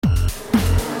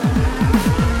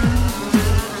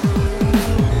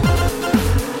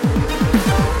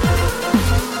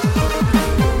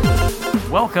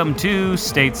Welcome to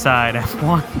Stateside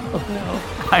F1. Oh,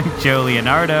 no. I'm Joe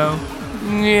Leonardo.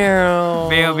 Meow.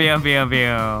 Meow, meow, meow,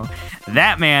 meow.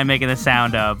 That man making the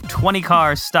sound of 20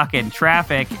 cars stuck in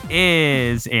traffic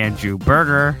is Andrew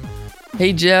Berger.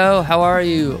 Hey, Joe. How are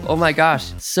you? Oh, my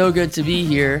gosh. So good to be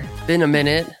here. Been a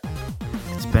minute.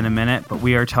 It's been a minute, but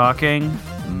we are talking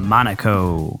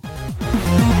Monaco.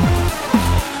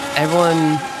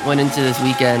 Everyone went into this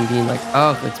weekend being like,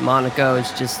 oh, it's Monaco.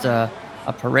 It's just a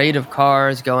parade of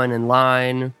cars going in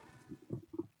line.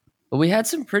 But we had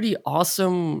some pretty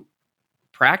awesome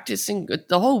practicing.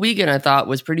 The whole weekend, I thought,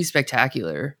 was pretty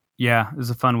spectacular. Yeah, it was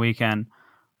a fun weekend.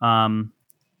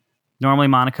 Normally,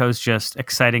 Monaco's just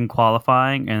exciting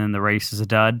qualifying, and then the race is a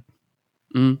dud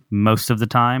most of the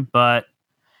time. But,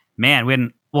 man, we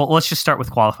hadn't... Well, let's just start with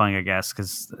qualifying, I guess,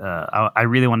 because I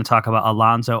really want to talk about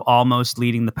Alonso almost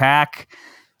leading the pack.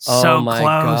 So oh, my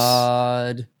close.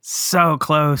 God. So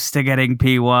close to getting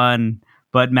P1.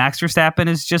 But Max Verstappen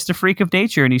is just a freak of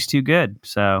nature, and he's too good.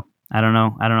 So, I don't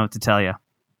know what to tell you.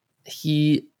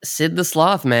 Sid the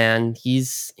Sloth, man.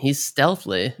 He's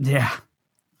stealthily. Yeah.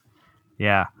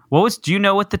 Yeah. Do you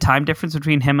know what the time difference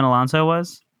between him and Alonso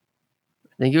was?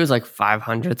 I think it was like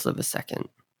 500ths of a second.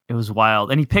 It was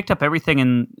wild. And he picked up everything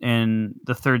in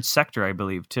the third sector, I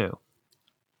believe, too.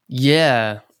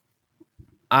 Yeah.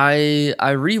 I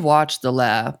rewatched the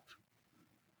lap.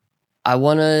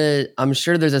 I'm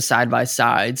sure there's a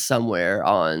side-by-side somewhere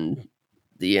on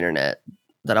the internet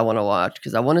that I want to watch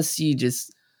because I want to see it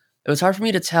was hard for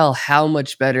me to tell how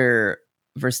much better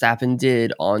Verstappen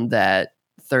did on that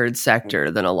third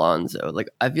sector than Alonso. Like,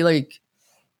 I feel like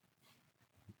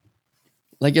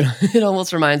it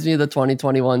almost reminds me of the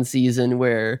 2021 season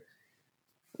where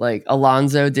like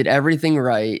Alonso did everything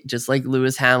right, just like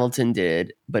Lewis Hamilton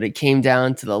did, but it came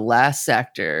down to the last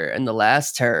sector and the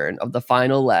last turn of the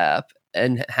final lap,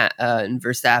 and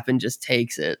Verstappen just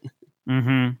takes it.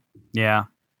 Mm-hmm. Yeah.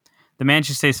 The man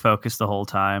just stays focused the whole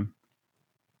time.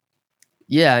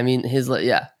 Yeah, I mean, his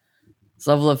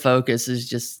level of focus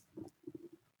is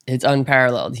it's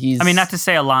unparalleled. Not to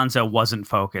say Alonso wasn't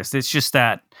focused. It's just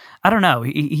that, I don't know,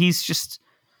 he's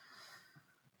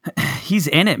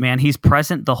in it, man. He's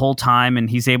present the whole time, and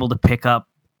he's able to pick up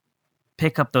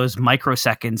those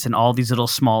microseconds in all these little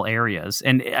small areas.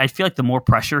 And I feel like the more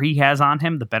pressure he has on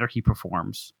him, the better he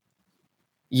performs.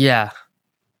 Yeah.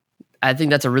 I think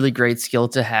that's a really great skill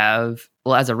to have.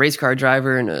 Well, as a race car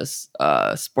driver and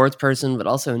a sports person, but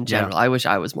also in general. Yeah. I wish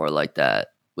I was more like that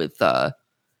with pressure.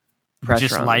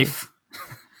 Just on life.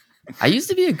 I used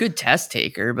to be a good test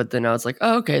taker, but then I was like,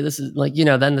 oh, okay, this is like,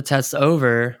 then the test's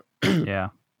over. Yeah.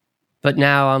 But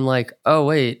now I'm like, oh,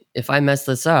 wait, if I mess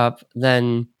this up,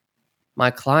 then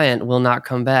my client will not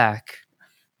come back.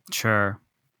 Sure.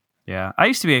 Yeah. I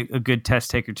used to be a good test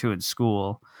taker too in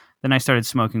school. Then I started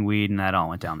smoking weed, and that all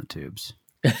went down the tubes.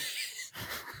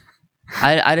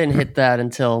 I didn't hit that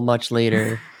until much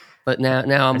later, but now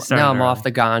I'm off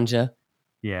the ganja.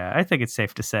 Yeah, I think it's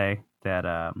safe to say that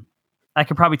I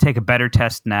could probably take a better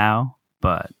test now,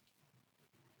 but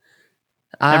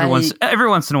every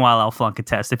once in a while I'll flunk a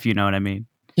test, if you know what I mean.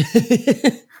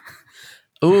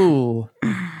 Ooh,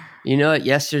 you know what?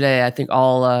 Yesterday, I think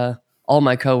all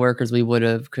my coworkers we would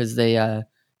have, because they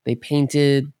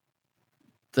painted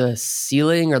the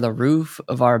ceiling or the roof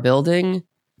of our building.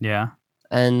 Yeah.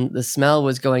 And the smell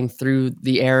was going through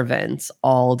the air vents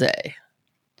all day.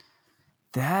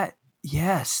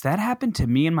 Yes, that happened to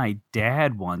me and my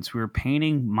dad once. We were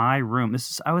painting my room.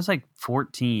 I was like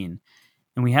 14,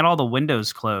 and we had all the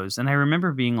windows closed. And I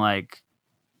remember being like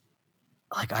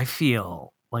I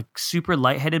feel like super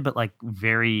lightheaded, but like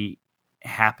very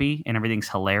happy, and everything's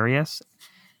hilarious.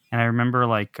 And I remember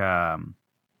like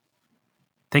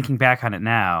thinking back on it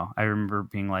now, I remember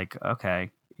being like,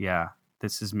 okay, yeah,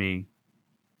 this is me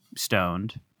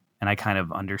stoned, and I kind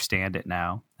of understand it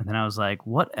now. And then I was like,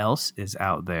 what else is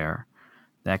out there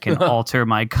that can alter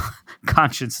my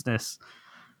consciousness?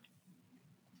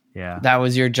 Yeah. That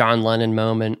was your John Lennon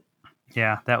moment.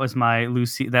 Yeah, that was my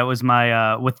Lucy. That was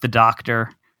my with the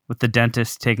doctor, with the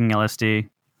dentist taking LSD.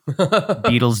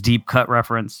 Beatles deep cut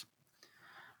reference.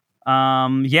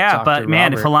 Yeah, Dr. But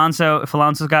man, Robert. if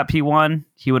Alonso's got P1,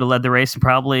 he would have led the race and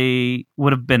probably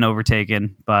would have been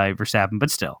overtaken by Verstappen.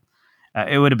 But still,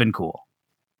 it would have been cool.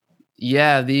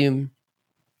 Yeah, the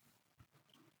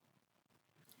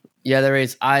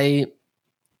race.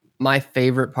 My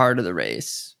favorite part of the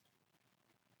race,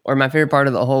 or my favorite part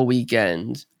of the whole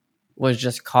weekend, was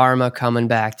just karma coming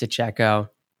back to Checo.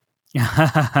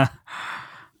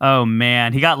 Oh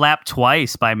man, he got lapped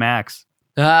twice by Max.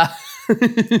 That's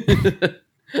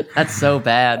so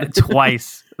bad.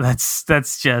 Twice.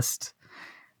 That's just,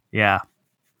 yeah.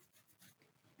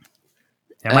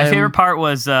 Yeah, my favorite part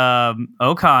was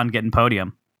Ocon getting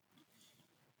podium.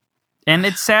 And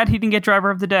it's sad he didn't get driver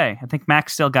of the day. I think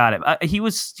Max still got it. He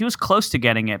was close to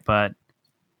getting it, but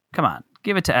come on,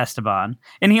 give it to Esteban.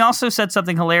 And he also said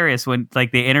something hilarious when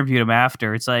like they interviewed him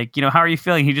after. It's like, how are you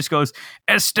feeling? He just goes,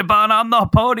 Esteban on the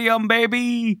podium,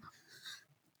 baby.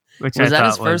 Which was that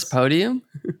his first podium?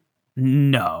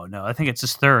 No. I think it's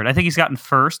his third. I think he's gotten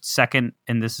first, second,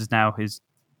 and this is now his.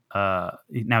 Now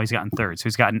he's gotten third, so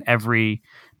he's gotten every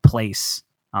place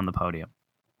on the podium.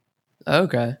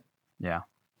 Okay. Yeah.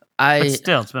 But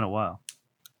still, it's been a while.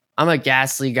 I'm a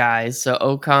Gasly guy, so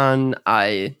Ocon,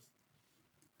 I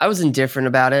was indifferent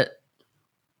about it.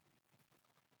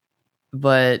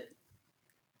 But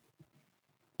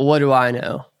what do I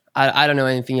know? I don't know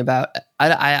anything about.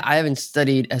 I haven't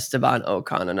studied Esteban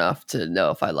Ocon enough to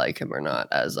know if I like him or not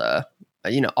as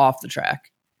off the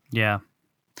track. Yeah,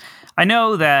 I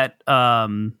know that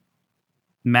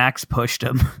Max pushed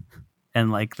him,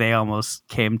 and like they almost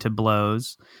came to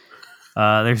blows.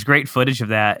 There's great footage of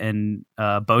that, and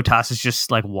Bottas is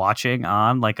just like watching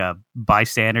on like a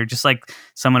bystander, just like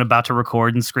someone about to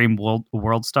record and scream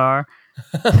world star.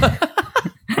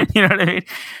 You know what I mean?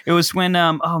 It was when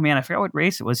oh man, I forgot what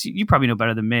race it was. You probably know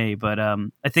better than me, but I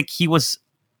think he was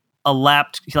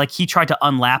he tried to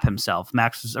unlap himself.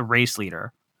 Max was a race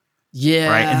leader. Yeah.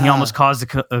 Right, and he almost caused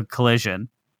a collision.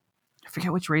 I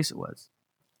forget which race it was.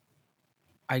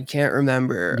 I can't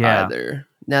remember either.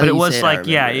 But it was like,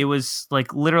 it was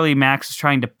like literally Max was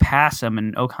trying to pass him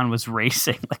and Ocon was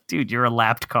racing. Like, dude, you're a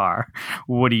lapped car.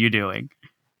 What are you doing?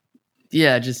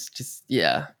 Yeah, just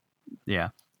yeah. Yeah.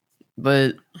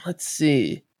 But let's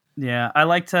see. Yeah, I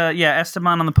liked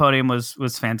Esteban on the podium was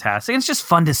fantastic. It's just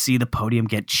fun to see the podium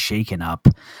get shaken up.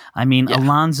 I mean,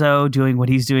 Alonso doing what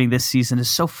he's doing this season is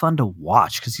so fun to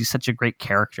watch because he's such a great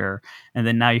character. And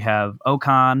then now you have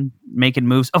Ocon making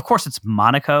moves. Of course, it's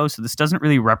Monaco, so this doesn't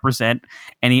really represent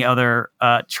any other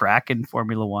track in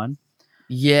Formula One.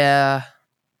 Yeah.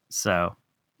 So.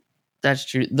 That's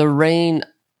true. The rain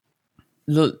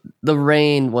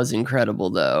was incredible,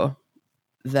 though.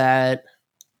 That...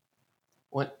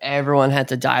 when everyone had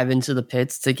to dive into the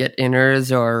pits to get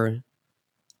inners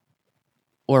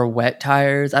or wet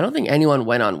tires. I don't think anyone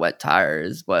went on wet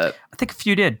tires, but I think a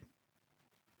few did.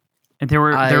 And there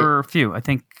were a few. I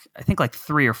think like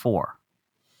 3 or 4.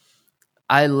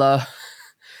 It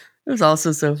was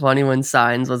also so funny when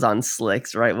Sainz was on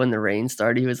slicks right when the rain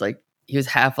started. He was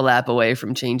half a lap away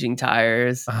from changing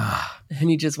tires, and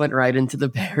he just went right into the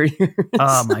barriers.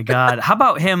 Oh, my God. How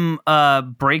about him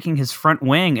breaking his front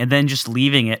wing and then just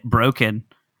leaving it broken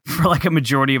for like a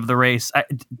majority of the race?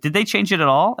 Did they change it at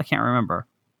all? I can't remember.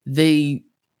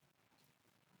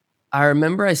 I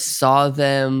remember I saw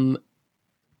them.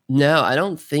 No, I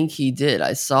don't think he did.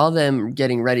 I saw them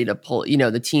getting ready to pull,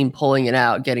 the team pulling it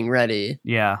out, getting ready.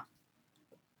 Yeah.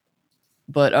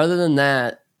 But other than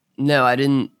that, no, I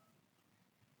didn't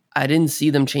see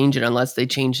them change it unless they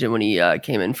changed it when he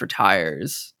came in for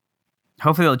tires.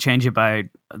 Hopefully they'll change it by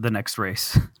the next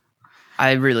race.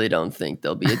 I really don't think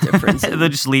there'll be a difference. They'll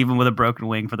just leave him with a broken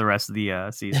wing for the rest of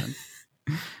the season.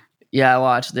 Yeah, I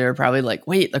watched. They were probably like,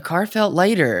 wait, the car felt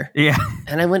lighter. Yeah.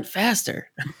 And I went faster.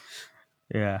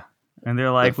 Yeah. And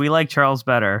they're like, we like Charles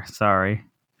better. Sorry.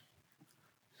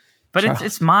 But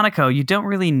it's Monaco. You don't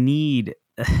really need...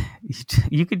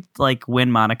 you could like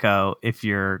win Monaco if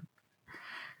you're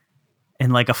in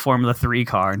like a Formula 3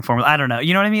 car and I don't know.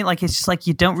 You know what I mean? Like, it's just like,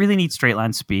 you don't really need straight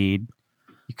line speed.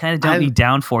 You kind of don't need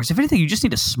downforce. If anything, you just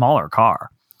need a smaller car.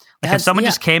 Like if someone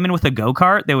just came in with a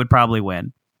go-kart, they would probably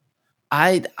win.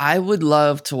 I would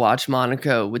love to watch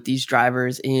Monaco with these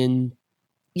drivers in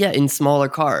smaller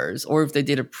cars, or if they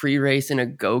did a pre-race in a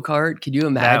go-kart. Could you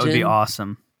imagine? That would be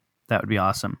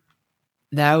awesome.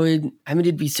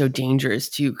 It'd be so dangerous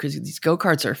too, because these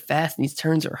go-karts are fast and these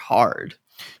turns are hard.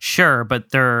 Sure,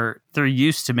 but they're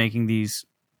used to making these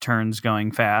turns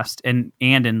going fast and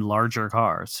in larger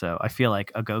cars. So I feel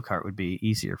like a go-kart would be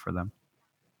easier for them.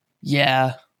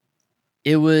 Yeah,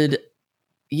 it would.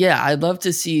 Yeah, I'd love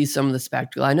to see some of the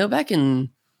spectacle. I know back in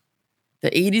the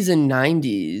 80s and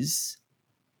 90s,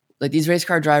 like these race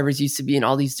car drivers used to be in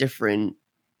all these different,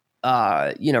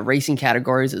 racing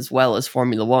categories as well as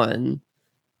Formula One.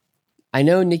 I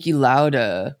know Niki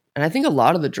Lauda, and I think a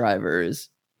lot of the drivers,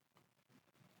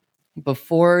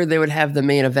 before they would have the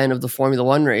main event of the Formula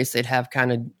One race, they'd have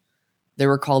they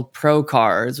were called pro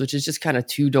cars, which is just kind of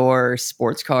 2-door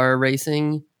sports car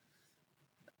racing.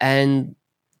 And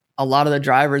a lot of the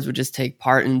drivers would just take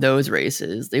part in those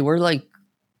races. They were like,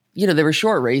 they were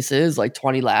short races, like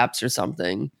 20 laps or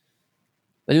something.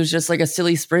 But it was just like a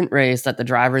silly sprint race that the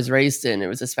drivers raced in. It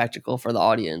was a spectacle for the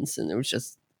audience. And it was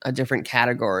just, a different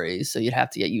category, so you'd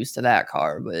have to get used to that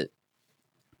car. But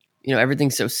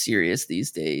everything's so serious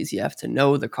these days. You have to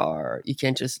know the car. You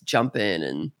can't just jump in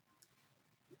and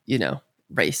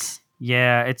race.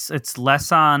 Yeah, it's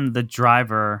less on the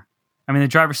driver. I mean, the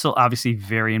driver's still obviously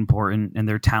very important, and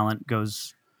their talent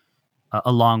goes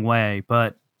a long way.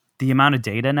 But the amount of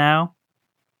data now,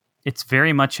 it's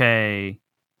very much a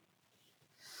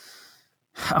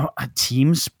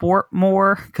team sport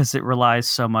more, because it relies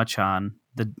so much on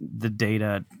the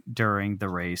data during the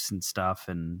race and stuff,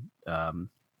 and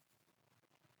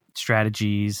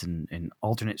strategies and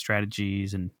alternate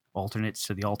strategies and alternates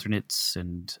to the alternates,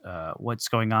 and what's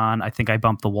going on. I think I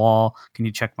bumped the wall. Can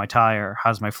you check my tire?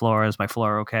 How's my floor? Is my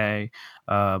floor okay?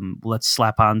 Let's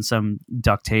slap on some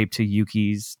duct tape to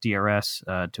Yuki's DRS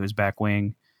to his back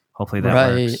wing. Hopefully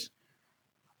that works.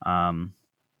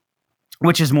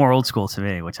 Which is more old school to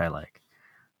me, which I like.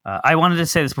 I wanted to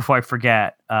say this before I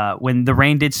forget. When the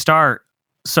rain did start,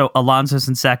 so Alonso's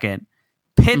in second,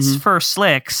 pits for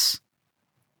slicks.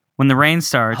 When the rain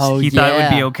starts, he thought it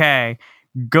would be okay.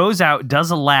 Goes out, does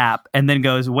a lap, and then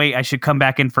goes, wait, I should come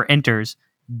back in for inters.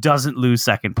 Doesn't lose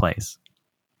second place.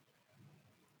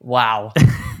 Wow.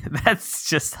 That's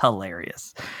just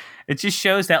hilarious. It just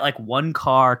shows that like one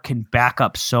car can back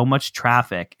up so much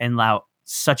traffic and allow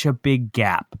such a big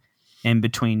gap in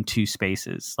between two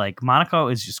spaces. Like Monaco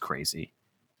is just crazy.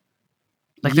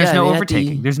 Like there's no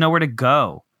overtaking. There's nowhere to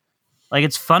go. Like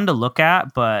it's fun to look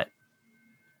at, but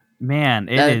man,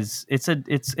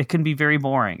 it can be very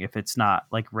boring if it's not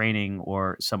like raining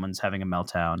or someone's having a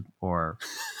meltdown or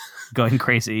going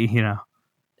crazy,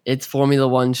 It's Formula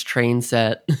One's train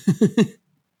set.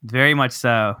 Very much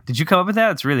so. Did you come up with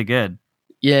that? It's really good.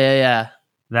 Yeah.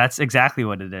 That's exactly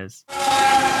what it is.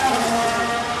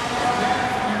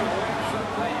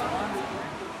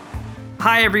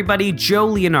 Hi everybody, Joe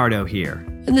Leonardo here.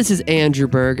 And this is Andrew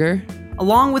Berger.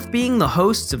 Along with being the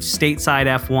hosts of Stateside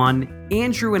F1,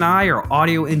 Andrew and I are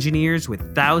audio engineers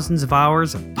with thousands of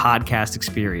hours of podcast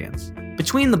experience.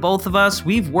 Between the both of us,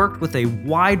 we've worked with a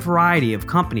wide variety of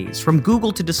companies, from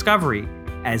Google to Discovery,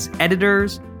 as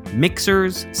editors,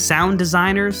 mixers, sound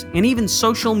designers, and even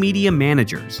social media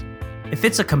managers. If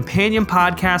it's a companion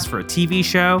podcast for a TV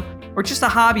show, or just a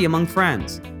hobby among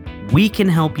friends, we can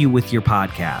help you with your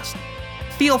podcast.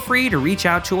 Feel free to reach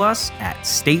out to us at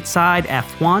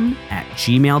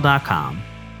statesidef1@gmail.com.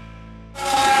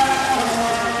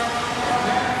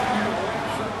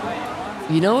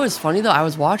 You know what's funny though? I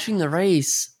was watching the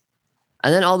race,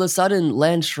 and then all of a sudden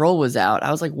Lance Stroll was out. I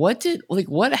was like, what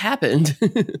happened?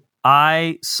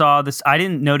 I saw this. I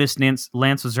didn't notice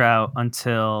Lance was out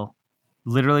until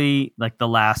literally like the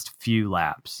last few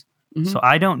laps. Mm-hmm. So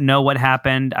I don't know what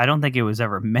happened. I don't think it was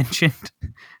ever mentioned.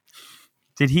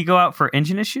 Did he go out for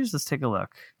engine issues? Let's take a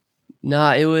look.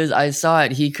 No, it was. I saw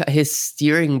it. His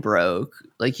steering broke.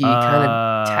 Like he kind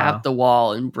of tapped the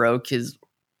wall and broke his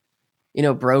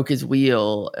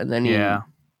wheel, and then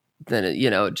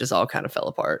it just all kind of fell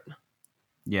apart.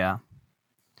 Yeah.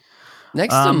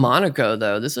 Next to Monaco,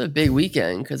 though, this is a big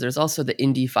weekend because there's also the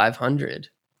Indy 500.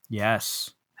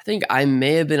 Yes. I think I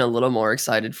may have been a little more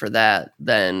excited for that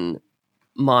than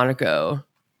Monaco.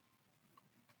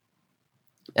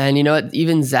 And you know what?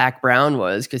 Even Zach Brown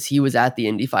was, because he was at the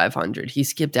Indy 500. He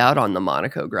skipped out on the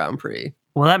Monaco Grand Prix.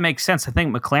 Well, that makes sense. I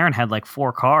think McLaren had like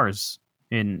 4 cars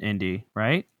in Indy,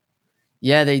 right?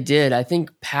 Yeah, they did. I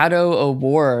think Pato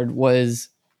O'Ward was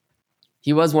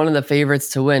one of the favorites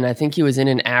to win. I think he was in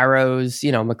an Arrows,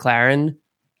 McLaren.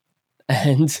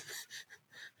 And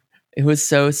it was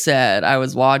so sad. As I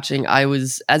was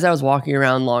walking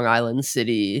around Long Island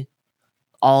City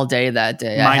all day that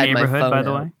day. My neighborhood, by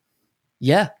the way.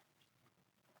 Yeah.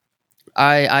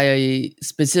 I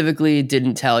specifically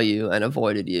didn't tell you and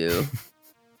avoided you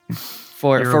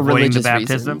for religious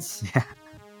reasons.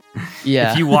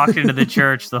 Yeah. If you walked into the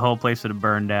church, the whole place would have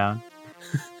burned down.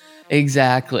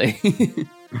 Exactly.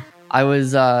 I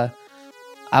was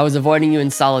avoiding you in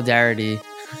solidarity.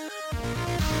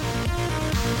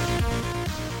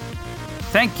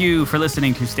 Thank you for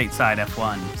listening to Stateside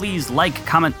F1. Please like,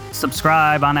 comment,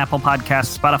 subscribe on Apple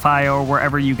Podcasts, Spotify, or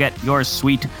wherever you get your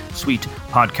sweet, sweet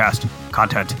podcast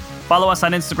content. Follow us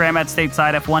on Instagram at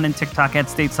Stateside F1 and TikTok at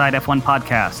Stateside F1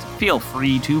 Podcast. Feel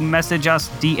free to message us,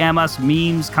 DM us,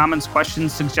 memes, comments,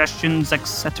 questions, suggestions,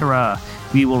 etc.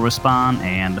 We will respond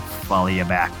and follow you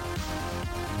back.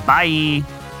 Bye.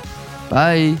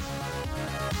 Bye.